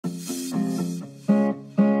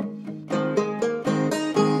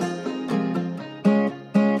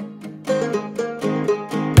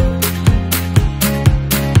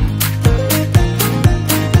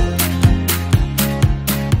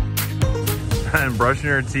And brushing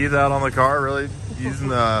your teeth out on the car, really using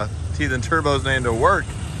the teeth and turbos name to work.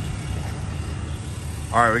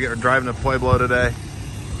 All right, we're driving to Pueblo today.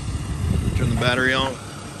 Turn the battery on.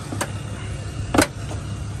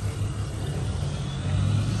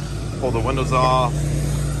 Pull the windows off.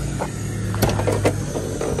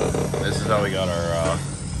 This is how we got our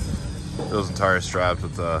wheels and tires strapped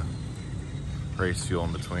with the race fuel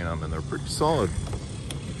in between them, and they're pretty solid.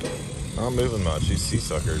 Not moving much. These sea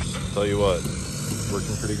suckers, tell you what,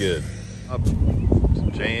 working pretty good.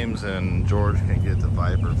 James and George can get the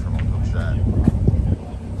Viper from Uncle Shad.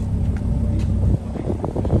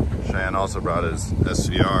 Shan also brought his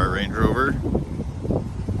SVR Range Rover.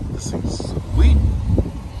 This thing's sweet.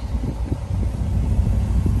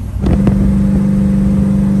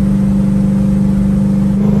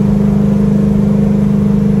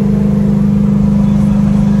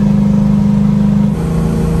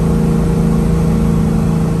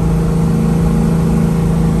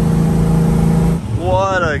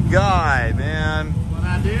 What a guy, man. What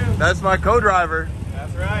I do? That's my co-driver.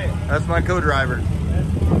 That's right. That's my co-driver.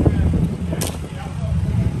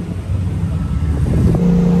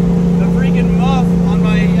 The freaking muff on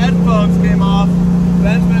my headphones came off.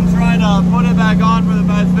 Ben's been trying to put it back on for the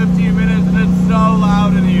past 15 minutes and it's so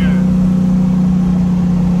loud in here.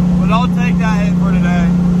 But I'll take that hit for today,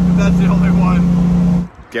 if that's the only one.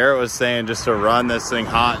 Garrett was saying just to run this thing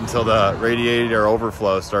hot until the radiator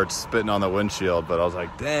overflow starts spitting on the windshield, but I was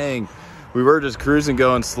like, dang. We were just cruising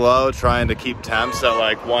going slow, trying to keep temps at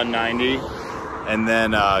like 190. And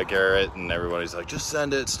then Garrett and everybody's like, just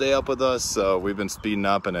send it, stay up with us. So we've been speeding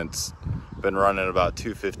up and it's been running about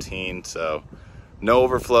 215. So no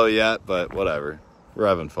overflow yet, but whatever. We're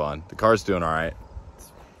having fun. The car's doing all right.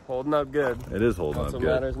 It's holding up good. It is holding up That's good.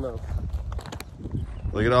 what matters most.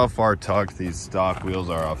 Look at how far tucked these stock wheels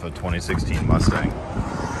are off a 2016 Mustang.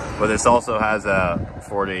 But this also has a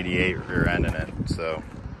Ford 88 rear end in it, so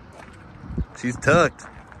she's tucked.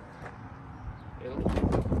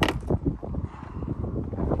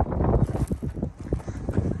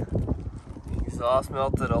 Exhaust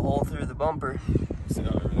melted a hole through the bumper. See how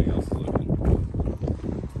everything else is looking.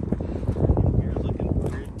 You're looking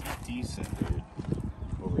pretty decent, dude.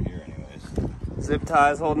 Over here, anyways. Zip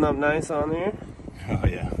tie's holding up nice on there. Oh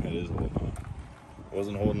yeah, it is holding on. It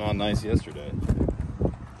wasn't holding on nice yesterday.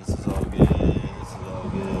 This is all good. This is all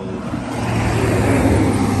good.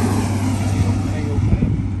 Okay.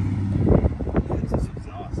 It's this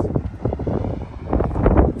exhaust.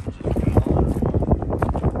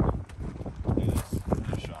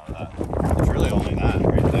 Just shot of that. It's really only that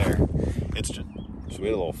right there. It's just we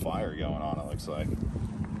had a little fire going on, it looks like.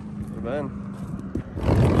 Could have been.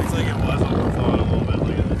 Looks like it was overflowing a little bit.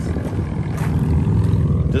 Look at this.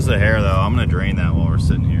 Just a hair though. I'm gonna drain that while we're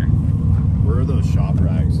sitting here. Where are those shop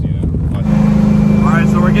rags, you know? Alright,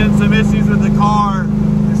 so we're getting some issues with the car.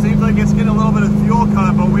 It seems like it's getting a little bit of fuel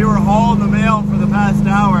cut, but we were hauling the mail for the past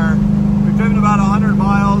hour. We've driven about 100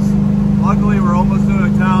 miles. Luckily, we're almost to a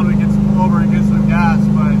town we can pull over and get some gas,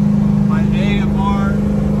 but my AMR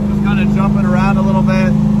was kind of jumping around a little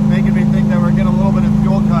bit, making me think that we're getting a little bit of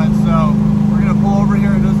fuel cut. So we're gonna pull over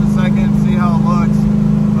here in just a second, see how it looks.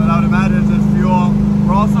 But I would imagine it's just fuel.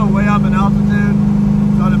 We're also way up in altitude,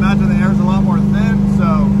 so I'd imagine the air is a lot more thin.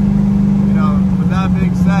 So, you know, with that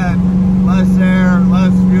being said, less air,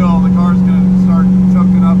 less fuel, the car's gonna start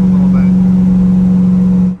choking up a little bit.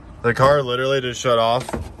 The car literally just shut off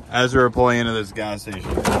as we were pulling into this gas station.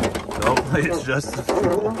 So hopefully it's just the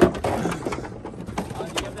fuel.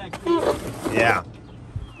 Yeah.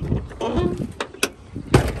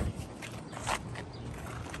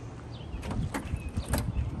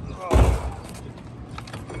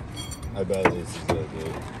 I bet this is it,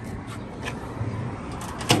 dude.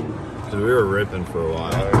 So we were ripping for a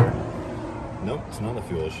while. Nope, it's not a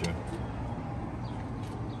fuel issue.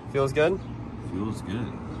 Feels good? Fuel's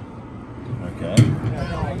good. Okay.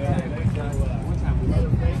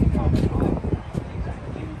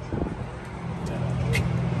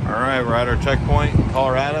 All right, we're at our checkpoint in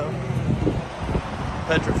Colorado.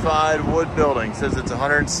 Petrified wood building. Says it's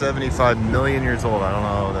 175 million years old. I don't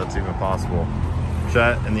know if that's even possible.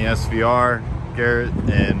 Chet in the SVR, Garrett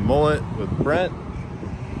and Mullet with Brent,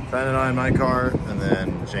 Ben and I in my car, and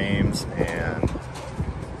then James and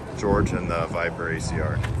George in the Viper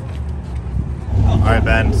ACR. All right,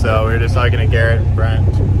 Ben, so we were just talking to Garrett and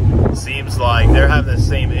Brent. Seems like they're having the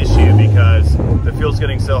same issue because the fuel's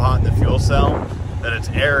getting so hot in the fuel cell that it's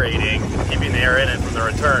aerating, keeping the air in it from the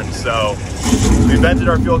return. So we vented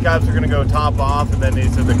our fuel caps, we're gonna go top off, and then they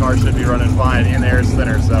said the car should be running fine and the air is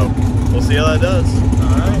thinner, so we'll see how that does.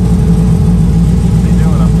 All right. What are you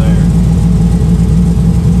doing up there?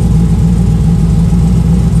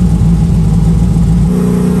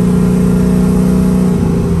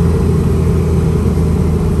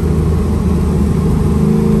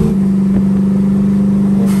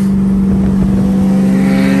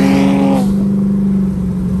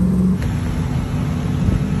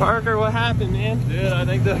 what happened, man. Dude, I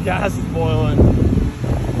think the gas is boiling.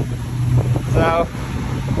 So,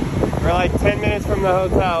 we're like 10 minutes from the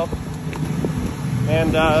hotel.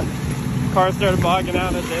 And car started bogging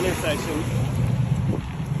out at the intersection.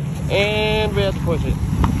 And we had to push it.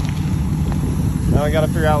 Now we gotta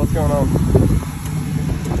figure out what's going on.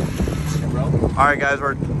 All right, guys,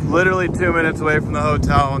 we're literally 2 minutes away from the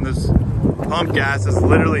hotel, and this pump gas is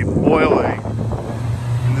literally boiling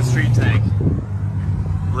in the street tank.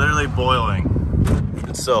 Literally boiling.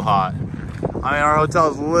 It's so hot. I mean, our hotel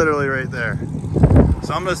is literally right there.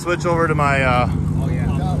 So I'm gonna switch over to my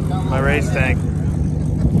my race tank,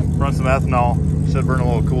 run some ethanol. Should burn a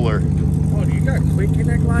little cooler. Oh, do you got quick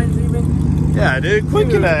connect lines even? Yeah, dude, quick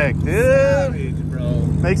connect, dude. Savage, bro.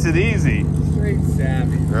 Makes it easy, Straight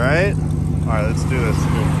savage. right? All right, let's do this.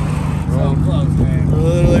 So close, man. We're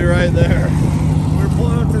literally right there. We're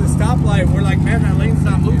pulling up to the stoplight. We're like, man, that lane's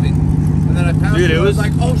not moving. And then I passed Dude, it was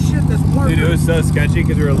like, oh shit, that's perfect. Dude, it was so sketchy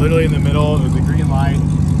because we were literally in the middle. It was a green light.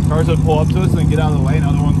 Cars would pull up to us and get out of the way, and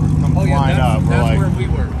other ones would come flying up. That's like, where we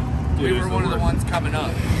were. Dude, We were one of the ones coming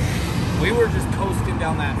up. We were just coasting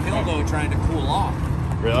down that hill though, trying to cool off.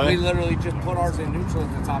 Really? We literally just put ours in neutral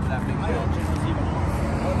at the top of that big hill.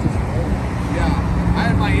 Yeah, I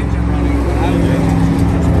had my engine running, but I was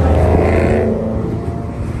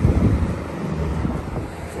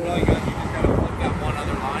So all you got, you just gotta flip that one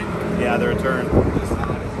other line. yeah, the return. Just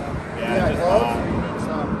how it is up. Yeah, just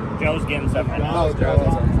Joe's getting something. Oh, This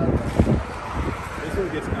one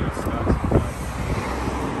gets kind of stuck.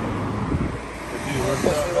 Dude, we're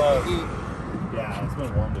so close. Yeah, it's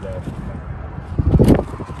been warm today.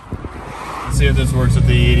 Let's see if this works with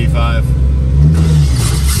the E85.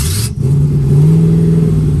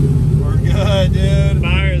 We're good, dude.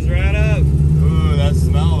 Fire's right up. Ooh, that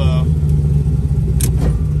smell though.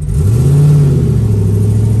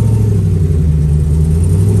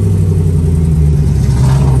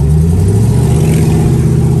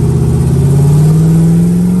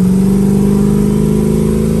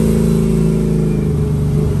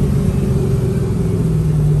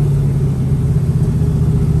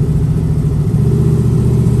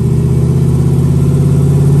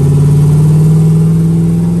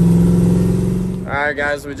 Alright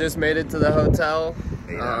guys, we just made it to the hotel.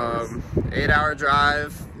 8-hour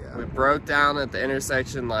drive. Yeah. We broke down at the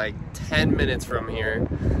intersection like 10 minutes from here.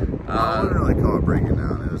 I wouldn't really call it breaking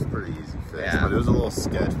down. It was a pretty easy fix, Yeah. but it was a little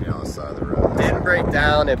sketchy on the side of the road. Didn't break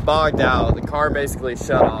down, it bogged out. The car basically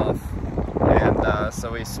shut off. And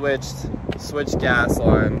so we switched gas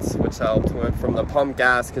lines, which helped. Went from the pump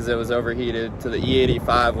gas because it was overheated to the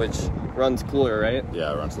E85, which runs cooler, right?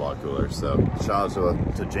 Yeah, it runs a lot cooler. So shout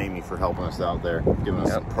out to Jamie for helping us out there, giving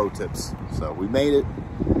us some pro tips. So we made it.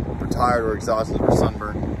 We're tired, we're exhausted, we're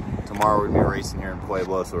sunburned. Tomorrow we're gonna be racing here in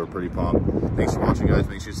Pueblo, so we're pretty pumped. Thanks for watching, guys.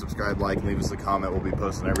 Make sure you subscribe, like, and leave us a comment. We'll be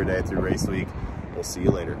posting every day through race week. We'll see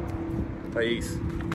you later. Peace.